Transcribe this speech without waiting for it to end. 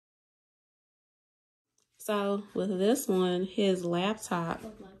So with this one, his laptop.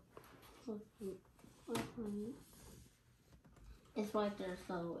 It's right there,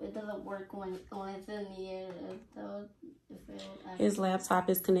 so it doesn't work when it's in the air. His laptop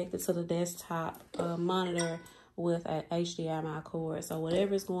is connected to the desktop monitor with an HDMI cord. So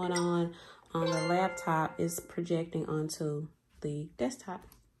whatever's going on the laptop is projecting onto the desktop.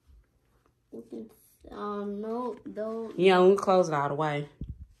 No, don't. Yeah, we'll close it all the way.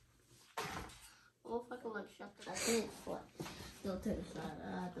 Well, if I can shut it, I can't go to the side. I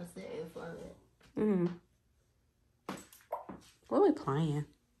have to sit in front of it. What are we playing?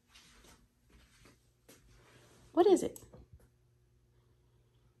 What is it?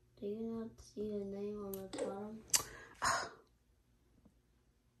 Do you not see the name on the bottom?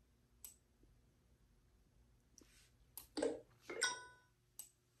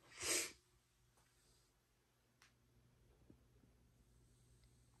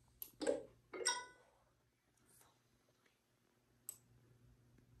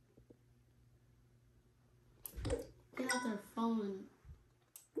 Get out their phone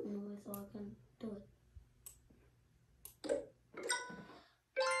anyway so I can do it.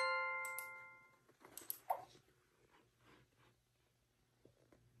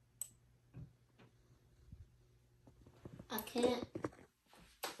 I can't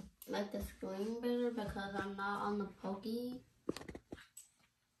make the screen bigger because I'm not on the Pokey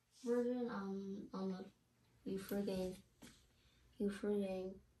version. I'm on the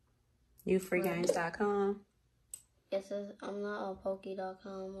YouFreeGames.com. It says I'm not on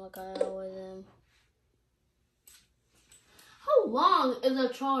Pokey.com like I always am. How long is a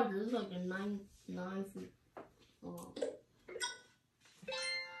charger? It's like a 9 feet long.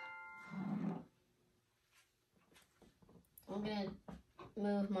 I'm gonna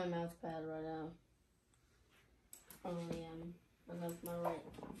move my mouse pad right now. I left my right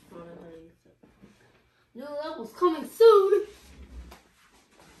monitor. New levels coming soon!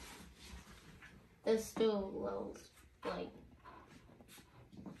 There's still levels,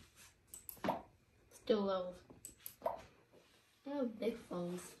 still levels. They have big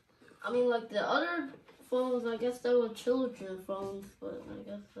phones. I mean, like the other phones, I guess they were children phones, but I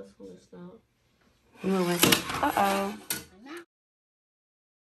guess this one is not. Uh-oh.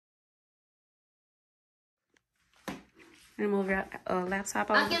 Move your laptop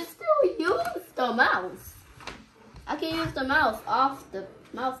over. I can still use the mouse. I can use the mouse off the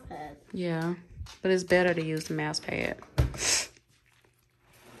mouse pad. Yeah, but it's better to use the mouse pad.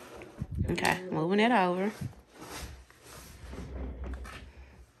 Okay, moving it over.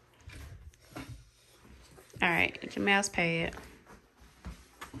 All right, get your mouse pad.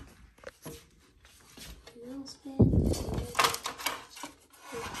 Mouse pad.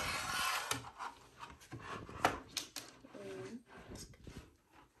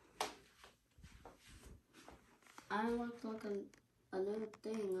 I look like a new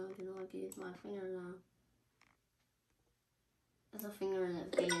thing. I can like use my finger now. It's a finger in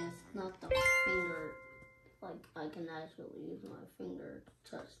its anus, not the finger. Like I can actually use my finger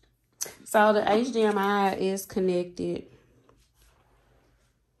to touch. So the HDMI is connected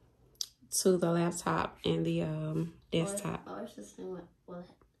to the laptop and the desktop. Our system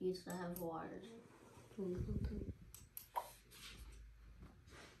used to have wires.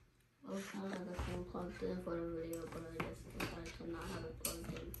 I was trying to have the phone plugged in for the video, but I guess I decided to not have it plugged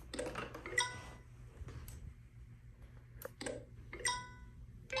in.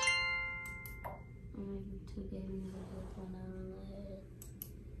 YouTube gaming videos went out of my head.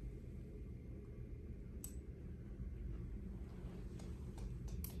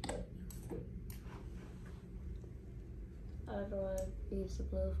 How do I use the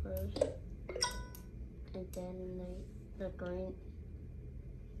blue first? And then the green.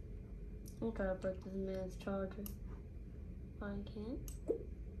 I'm trying to break this man's charger. But I can't.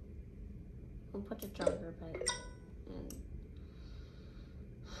 I'll put the charger back. And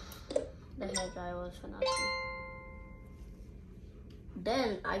the hair dryer was for nothing.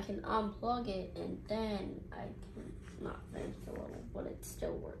 Then I can unplug it and then I can not finish the level, but it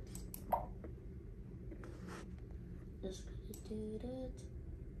still works. Just gonna do that.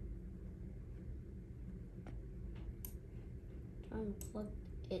 Try and plug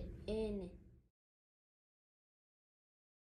it in.